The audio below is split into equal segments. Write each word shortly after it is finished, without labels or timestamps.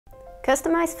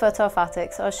Customized foot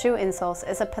orthotics or shoe insoles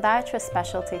is a podiatrist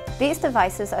specialty. These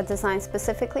devices are designed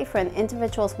specifically for an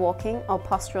individual's walking or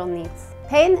postural needs.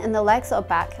 Pain in the legs or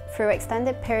back through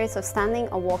extended periods of standing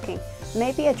or walking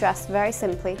may be addressed very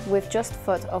simply with just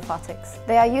foot orthotics.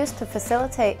 They are used to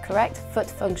facilitate correct foot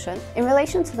function in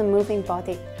relation to the moving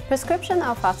body. Prescription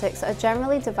orthotics are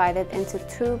generally divided into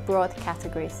two broad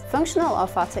categories: functional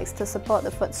orthotics to support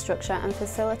the foot structure and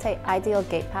facilitate ideal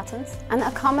gait patterns, and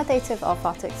accommodative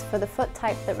orthotics for the foot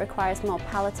type that requires more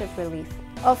palliative relief.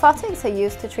 Orthotics are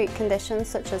used to treat conditions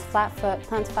such as flat foot,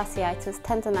 plantar fasciitis,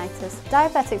 tendonitis,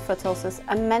 diabetic foot ulcers,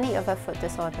 and many other foot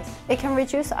disorders. It can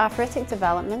reduce arthritic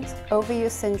development,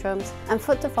 overuse syndromes, and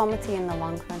foot deformity in the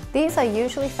long run. These are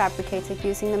usually fabricated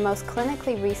using the most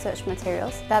clinically researched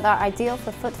materials that are ideal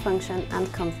for foot function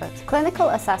and comfort. Clinical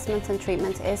assessment and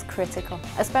treatment is critical,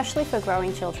 especially for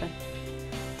growing children.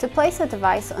 To place a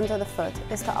device under the foot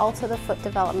is to alter the foot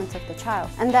development of the child,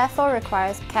 and therefore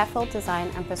requires careful design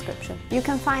and prescription. You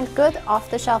can find good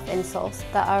off-the-shelf insoles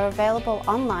that are available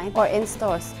online or in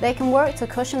stores. They can work to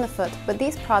cushion the foot, but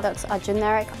these products are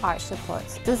generic arch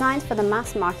supports, designed for the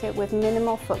mass market with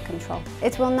minimal foot control.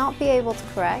 It will not be able to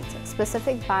correct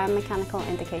specific biomechanical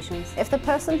indications if the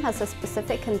person has a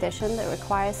specific condition that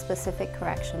requires specific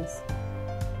corrections.